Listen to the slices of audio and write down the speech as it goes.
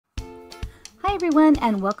Hi everyone,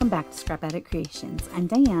 and welcome back to Scrap Addict Creations. I'm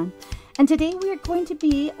Diane, and today we are going to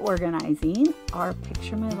be organizing our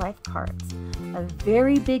Picture My Life cards. A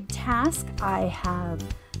very big task. I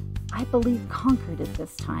believe, conquered it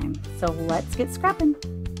this time. So let's get scrapping.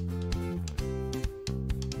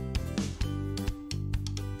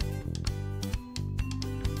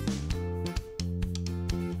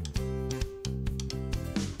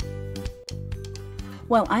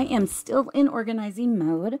 Well, I am still in organizing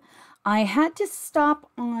mode. I had to stop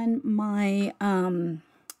on my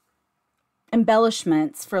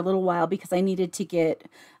embellishments for a little while because I needed to get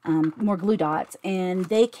more glue dots, and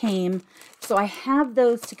they came, so I have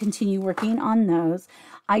those to continue working on those.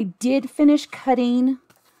 I did finish cutting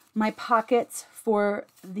my pockets for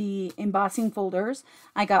the embossing folders.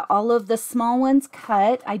 I got all of the small ones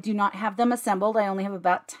cut. I do not have them assembled. I only have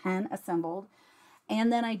about 10 assembled.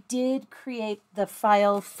 And then I did create the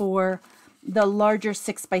file for the larger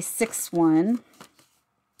 6x6 one,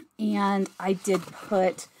 and I did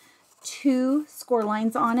put 2 score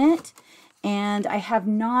lines on it, and I have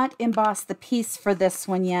not embossed the piece for this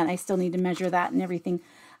one yet. I still need to measure that and everything.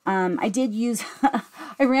 I did use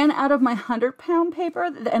I ran out of my 100-pound paper,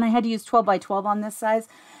 and I had to use 12x12 on this size,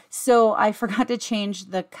 so I forgot to change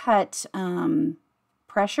the cut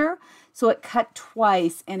pressure, so it cut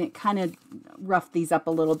twice, and it kind of roughed these up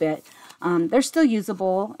a little bit. They're still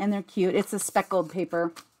usable, and they're cute. It's a speckled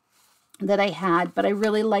paper that I had, but I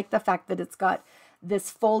really like the fact that it's got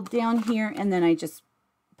this fold down here, and then I just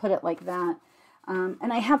put it like that.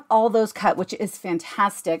 And I have all those cut, which is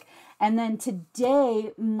fantastic. And then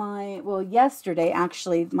today, yesterday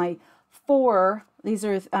actually, my 4, these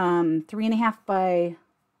are 3.5 by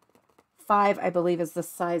 5, I believe is the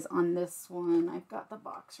size on this one. I've got the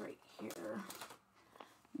box right here.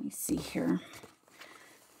 Let me see here.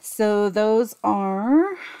 So those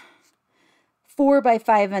are 4 by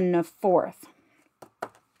 5 and 1/4.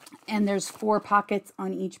 And there's 4 pockets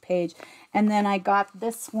on each page. And then I got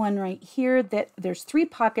this one right here that there's 3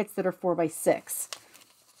 pockets that are 4 by 6.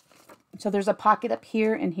 So there's a pocket up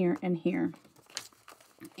here and here and here.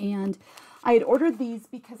 And I had ordered these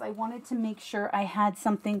because I wanted to make sure I had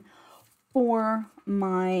something for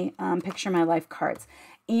my Picture My Life cards.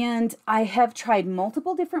 And I have tried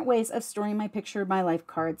multiple different ways of storing my Picture My Life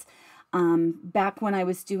cards. Back when I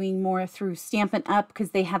was doing more through Stampin' Up,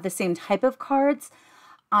 because they have the same type of cards,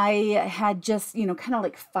 I had just, kind of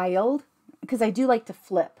like filed, because I do like to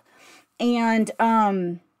flip. And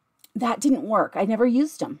that didn't work. I never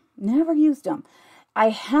used them. Never used them.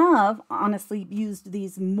 I have honestly used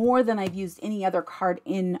these more than I've used any other card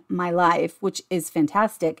in my life, which is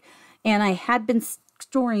fantastic. And I had been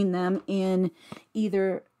storing them in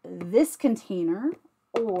either this container,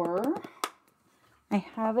 or I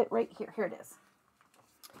have it right here. Here it is.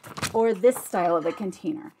 Or this style of a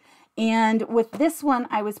container. And with this one,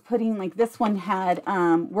 I was putting, like, this one had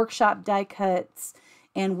workshop die cuts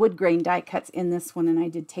and wood grain die cuts in this one, and I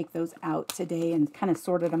did take those out today and kind of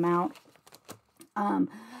sorted them out.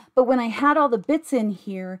 But when I had all the bits in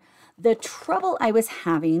here, the trouble I was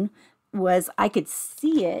having was I could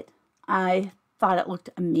see it. I thought it looked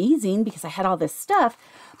amazing because I had all this stuff,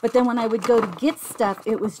 but then when I would go to get stuff,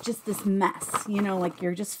 it was just this mess, like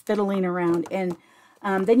you're just fiddling around, and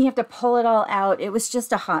then you have to pull it all out. It was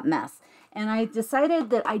just a hot mess. And I decided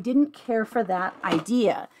that I didn't care for that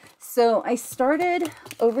idea. So I started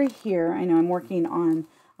over here. I know I'm working on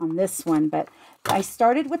this one, but I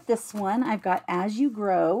started with this one. I've got As You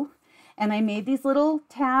Grow, and I made these little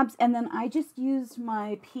tabs, and then I just used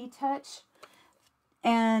my P-Touch,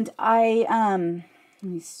 and let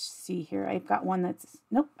me see here. I've got one that's,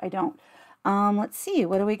 nope, I don't. Let's see,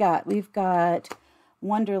 what do we got? We've got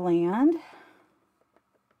Wonderland.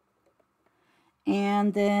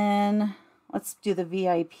 And then let's do the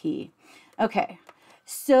VIP. Okay,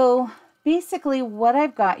 so basically what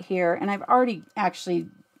I've got here, and I've already actually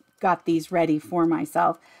got these ready for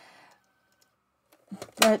myself,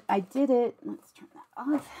 but I did it, let's turn that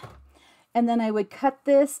off, and then I would cut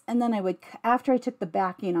this, and then I would, after I took the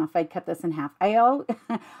backing off, I'd cut this in half. I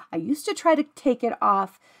used to try to take it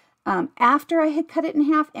off after I had cut it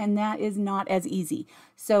in half, and that is not as easy.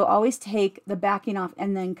 So always take the backing off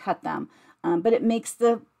and then cut them. But it makes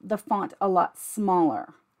the font a lot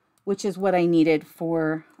smaller, which is what I needed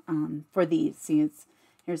for these. See,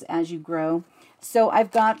 here's As You Grow. So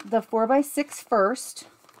I've got the 4x6 first,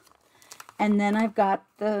 and then I've got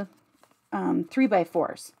the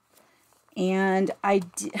 3x4s. And I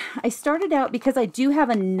started out, because I do have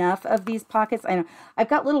enough of these pockets. I know I've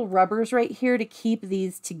got little rubbers right here to keep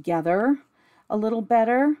these together a little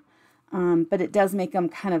better, but it does make them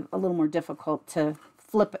kind of a little more difficult to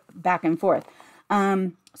flip back and forth.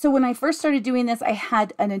 So when I first started doing this, I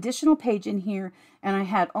had an additional page in here and I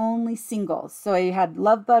had only singles. So I had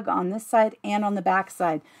Love Bug on this side and on the back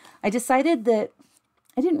side. I decided that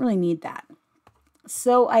I didn't really need that.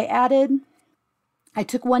 So I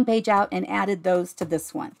took one page out and added those to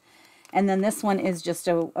this one. And then this one is just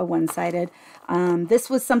a one-sided. This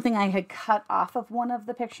was something I had cut off of one of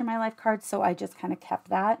the Picture My Life cards, so I just kind of kept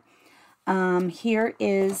that. Here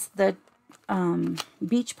is the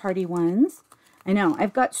beach party ones. I know,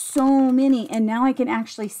 I've got so many, and now I can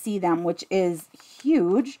actually see them, which is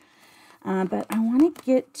huge. But I want to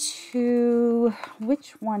get to,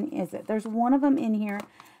 which one is it? There's one of them in here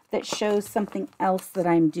that shows something else that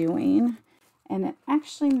I'm doing. And it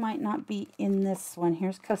actually might not be in this one.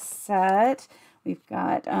 Here's Cassette. We've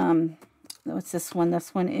got, what's this one?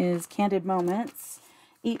 This one is Candid Moments.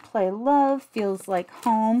 Eat, Play, Love, Feels Like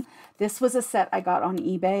Home. This was a set I got on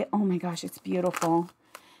eBay. Oh my gosh, it's beautiful.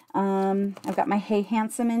 I've got my Hey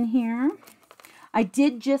Handsome in here. I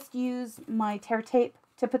did just use my tear tape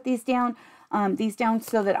to put these down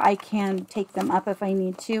so that I can take them up if I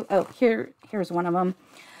need to. Oh, here's one of them.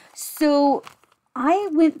 So I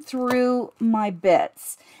went through my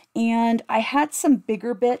bits and I had some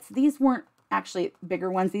bigger bits. These weren't actually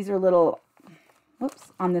bigger ones. These are little,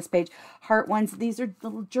 whoops, on this page, heart ones. These are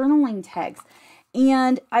little journaling tags.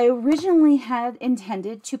 And I originally had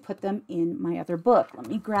intended to put them in my other book. Let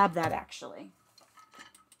me grab that actually.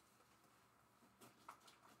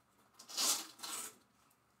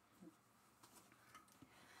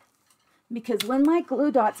 Because when my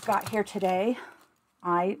glue dots got here today,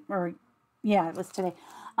 it was today,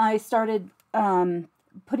 I started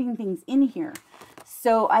putting things in here.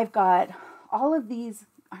 So I've got all of these,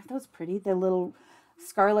 aren't those pretty? The little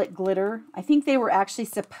scarlet glitter. I think they were actually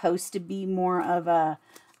supposed to be more of a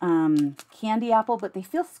candy apple, but they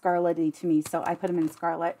feel scarlety to me, so I put them in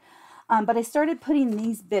scarlet. But I started putting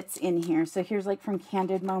these bits in here. So here's like from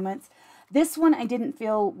Candid Moments. This one I didn't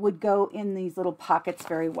feel would go in these little pockets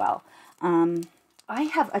very well. I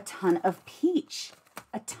have a ton of peach.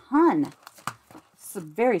 A ton. So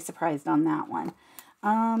very surprised on that one.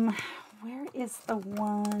 Where is the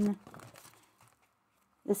one?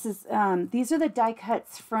 This is, these are the die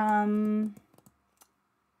cuts from,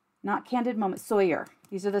 not Candid Moments, Sawyer.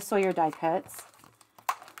 These are the Sawyer die cuts.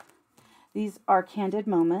 These are Candid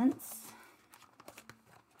Moments.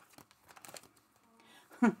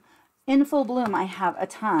 In Full Bloom, I have a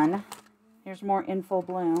ton. Here's more In Full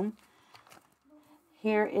Bloom.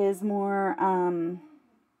 Here is more,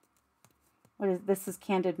 this is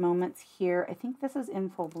Candid Moments here. I think this is In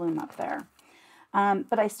Full Bloom up there.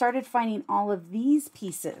 But I started finding all of these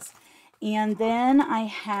pieces. And then I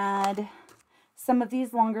had some of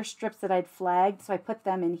these longer strips that I'd flagged, so I put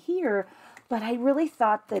them in here. But I really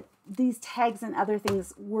thought that these tags and other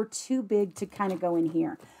things were too big to kind of go in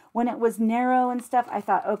here. When it was narrow and stuff, I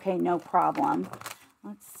thought, okay, no problem.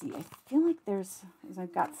 Let's see, I feel like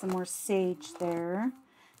I've got some more sage there.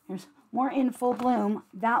 There's more In Full Bloom.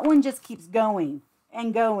 That one just keeps going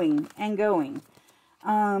and going and going.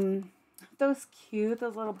 Those cute,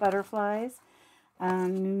 those little butterflies.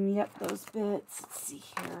 Yep, those bits. Let's see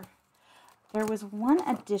here. There was one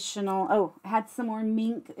additional, oh, I had some more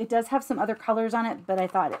mink. It does have some other colors on it, but I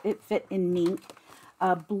thought it fit in mink.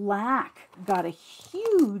 Black got a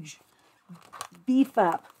huge beef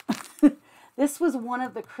up. This was one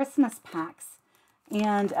of the Christmas packs.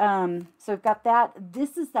 And so I've got that.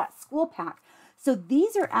 This is that school pack. So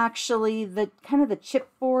these are actually the kind of the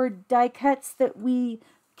chipboard die cuts that we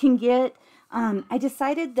can get. I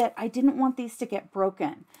decided that I didn't want these to get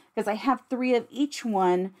broken because I have 3 of each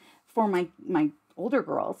one for my older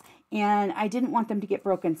girls, and I didn't want them to get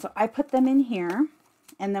broken. So I put them in here,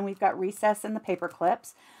 and then we've got Recess and the paper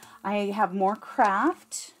clips. I have more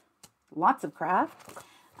craft, lots of craft.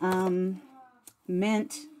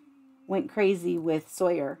 Mint went crazy with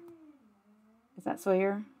Sawyer. Is that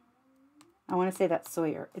Sawyer? I want to say that's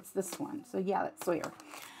Sawyer. It's this one. So yeah, that's Sawyer.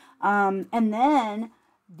 And then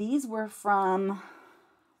these were from,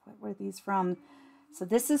 what were these from? So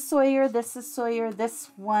this is Sawyer, this is Sawyer,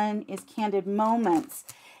 this one is Candid Moments.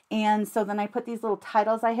 And so then I put these little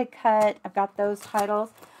titles I had cut. I've got those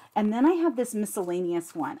titles. And then I have this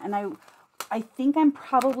miscellaneous one. And I think I'm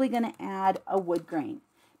probably going to add a wood grain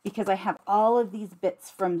because I have all of these bits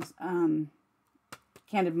from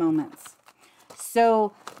Candid Moments.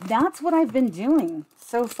 So that's what I've been doing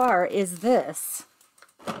so far is this.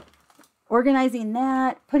 Organizing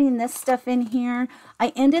that, putting this stuff in here.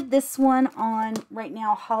 I ended this one on, right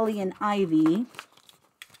now, Holly and Ivy.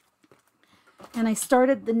 And I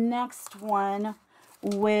started the next one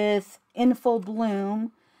with In Full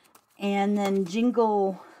Bloom. And then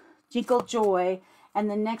Jingle Joy. And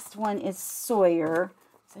the next one is Sawyer.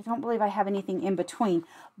 So I don't believe I have anything in between.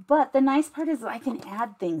 But the nice part is I can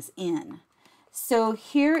add things in. So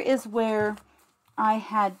here is where I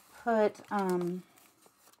had put,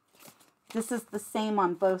 this is the same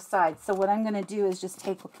on both sides. So what I'm going to do is just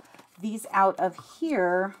take these out of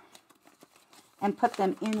here and put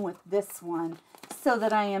them in with this one so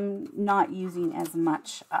that I am not using as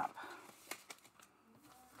much up.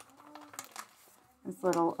 This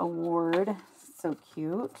little award, so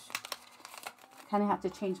cute. Kind of have to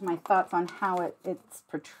change my thoughts on how it's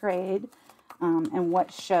portrayed and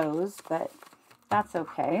what shows, but that's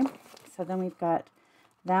okay. So then we've got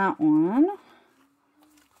that one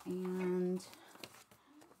and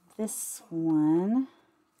this one.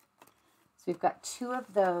 So we've got two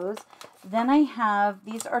of those. Then I have,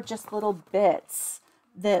 these are just little bits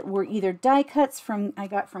that were either die cuts I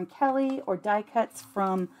got from Kelly or die cuts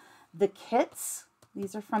from the kits.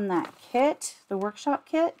 These are from that kit, the workshop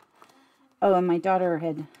kit. Oh, and my daughter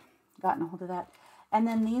had gotten a hold of that. And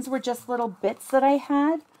then these were just little bits that I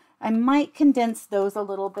had. I might condense those a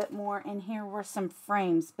little bit more. And here were some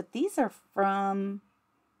frames, but these are from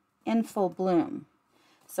In Full Bloom.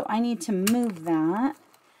 So I need to move that.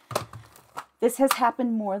 This has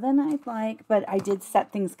happened more than I'd like, but I did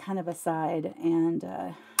set things kind of aside, and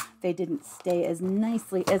they didn't stay as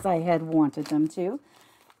nicely as I had wanted them to.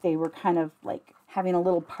 They were kind of like having a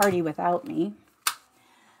little party without me.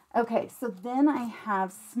 Okay, so then I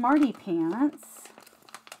have Smarty Pants,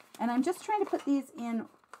 and I'm just trying to put these in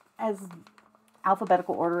as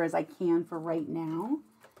alphabetical order as I can for right now.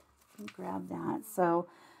 Let me grab that. So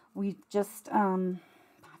we just, I've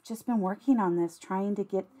just been working on this, trying to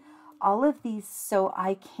get all of these so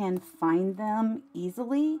I can find them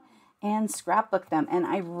easily and scrapbook them. And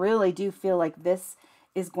I really do feel like this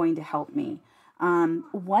is going to help me.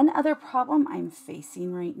 One other problem I'm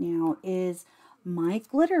facing right now is my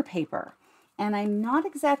glitter paper. And I'm not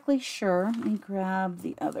exactly sure. Let me grab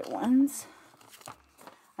the other ones.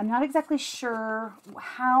 I'm not exactly sure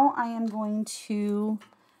how I am going to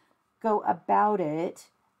go about it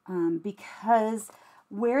because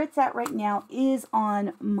where it's at right now is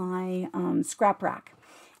on my scrap rack,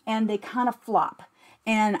 and they kind of flop.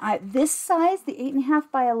 And this size, the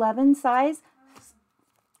 8.5 by 11 size,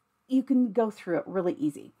 you can go through it really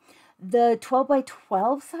easy. The 12 by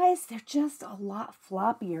 12 size, they're just a lot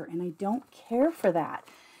floppier, and I don't care for that.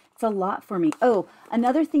 It's a lot for me. Oh,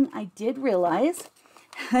 another thing I did realize,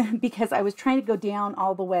 because I was trying to go down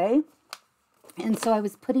all the way, and so I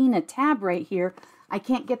was putting a tab right here. I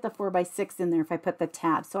can't get the 4x6 in there if I put the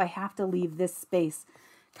tab, so I have to leave this space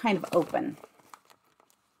kind of open.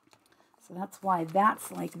 So that's why that's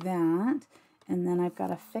like that. And then I've got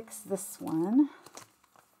to fix this one.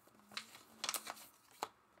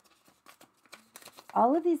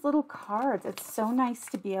 All of these little cards, it's so nice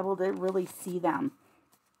to be able to really see them.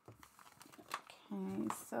 Okay,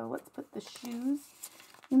 so let's put the shoes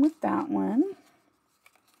in with that one.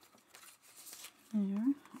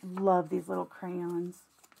 There. I love these little crayons.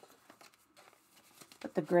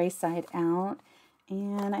 Put the gray side out,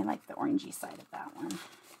 and I like the orangey side of that one.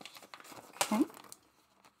 Okay.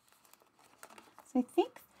 So I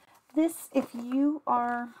think this, if you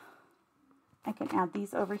are, I can add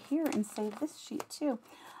these over here and save this sheet too.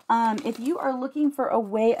 If you are looking for a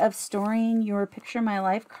way of storing your Picture My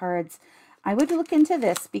Life cards, I would look into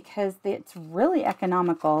this because it's really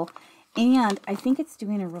economical, and I think it's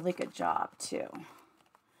doing a really good job too.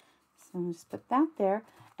 So I'll just put that there.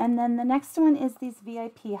 And then the next one is these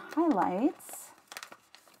VIP highlights.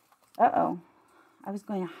 Uh-oh. I was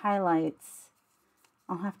going to highlights.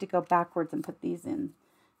 I'll have to go backwards and put these in.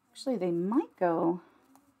 Actually, they might go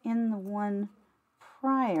in the one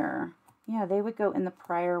prior. Yeah, they would go in the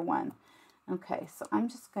prior one. Okay, so I'm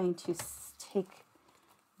just going to take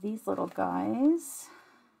these little guys.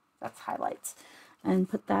 That's highlights. And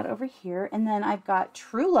put that over here. And then I've got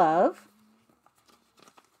True Love,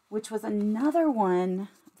 which was another one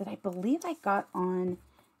that I believe I got on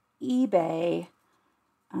eBay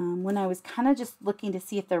when I was kind of just looking to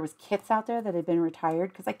see if there was kits out there that had been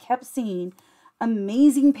retired, because I kept seeing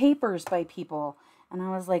amazing papers by people. And I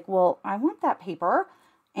was like, well, I want that paper.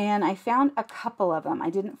 And I found a couple of them. I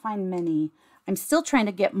didn't find many. I'm still trying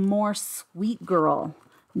to get more Sweet Girl.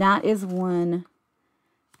 That is one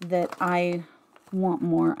that I want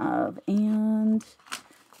more of. And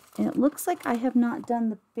it looks like I have not done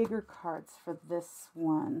the bigger cards for this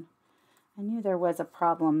one. I knew there was a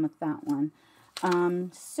problem with that one.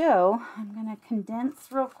 So I'm going to condense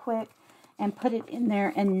real quick and put it in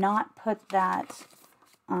there and not put that,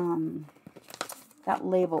 that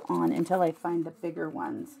label on until I find the bigger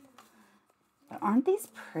ones. But aren't these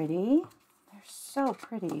pretty? They're They're so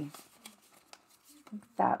pretty. Look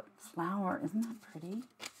at that flower. Isn't that pretty?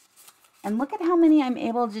 And look at how many I'm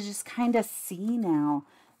able to just kind of see now.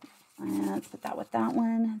 Let's put that with that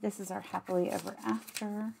one. This is our happily ever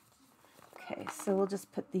after. Okay, so we'll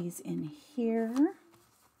just put these in here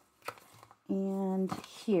and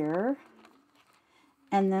here.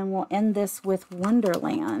 And then we'll end this with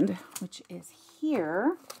Wonderland, which is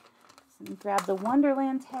here. So grab the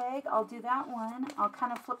Wonderland tag. I'll do that one. I'll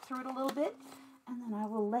kind of flip through it a little bit, and then I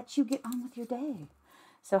will let you get on with your day.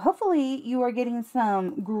 So hopefully you are getting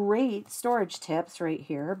some great storage tips right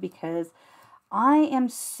here, because I am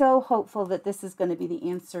so hopeful that this is going to be the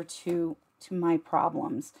answer to my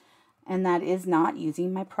problems. And that is not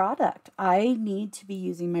using my product. I need to be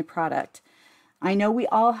using my product. I know we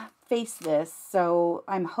all face this, so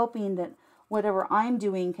I'm hoping that whatever I'm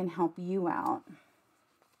doing can help you out.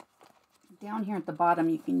 Down here at the bottom,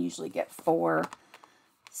 you can usually get 4.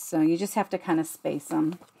 So you just have to kind of space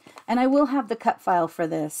them. And I will have the cut file for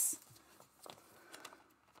this.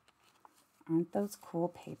 Aren't those cool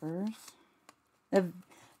papers?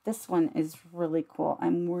 This one is really cool.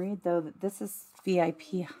 I'm worried, though, that this is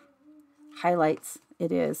VIP highlights.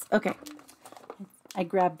 It is. Okay. I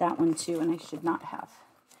grabbed that one, too, and I should not have.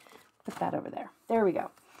 Put that over there. There we go.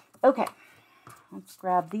 Okay. Let's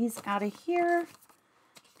grab these out of here.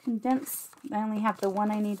 Condense. I only have the one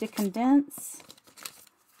I need to condense.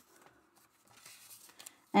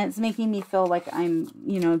 And it's making me feel like I'm,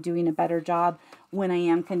 doing a better job when I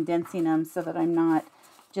am condensing them, so that I'm not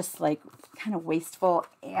just like kind of wasteful,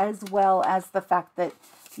 as well as the fact that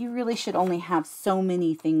you really should only have so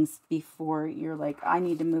many things before you're like, I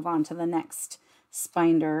need to move on to the next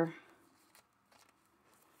binder.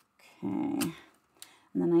 Okay.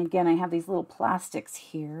 And then again, I have these little plastics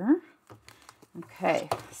here. Okay,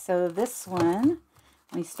 so this one,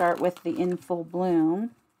 we start with the In Full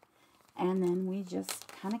Bloom, and then we just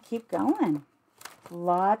kind of keep going.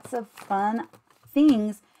 Lots of fun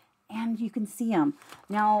things, and you can see them.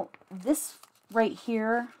 Now, this right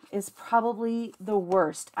here is probably the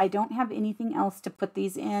worst. I don't have anything else to put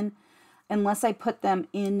these in unless I put them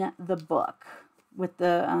in the book with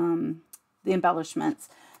the embellishments.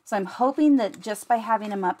 So I'm hoping that just by having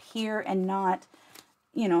them up here and not,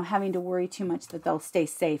 having to worry too much, that they'll stay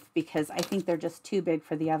safe, because I think they're just too big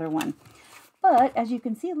for the other one. But as you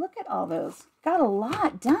can see, look at all those. Got a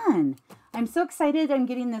lot done. I'm so excited. I'm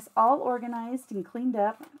getting this all organized and cleaned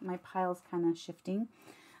up. My pile's kind of shifting.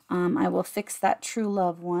 I will fix that True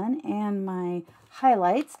Love one and my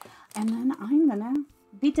highlights, and then I'm going to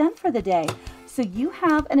be done for the day. So you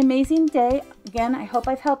have an amazing day. Again, I hope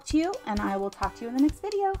I've helped you, and I will talk to you in the next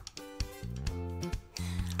video.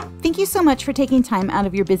 Thank you so much for taking time out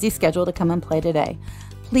of your busy schedule to come and play today.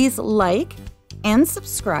 Please like and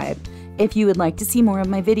subscribe if you would like to see more of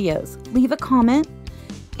my videos. Leave a comment,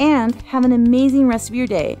 and have an amazing rest of your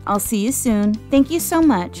day. I'll see you soon. Thank you so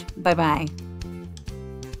much. Bye-bye.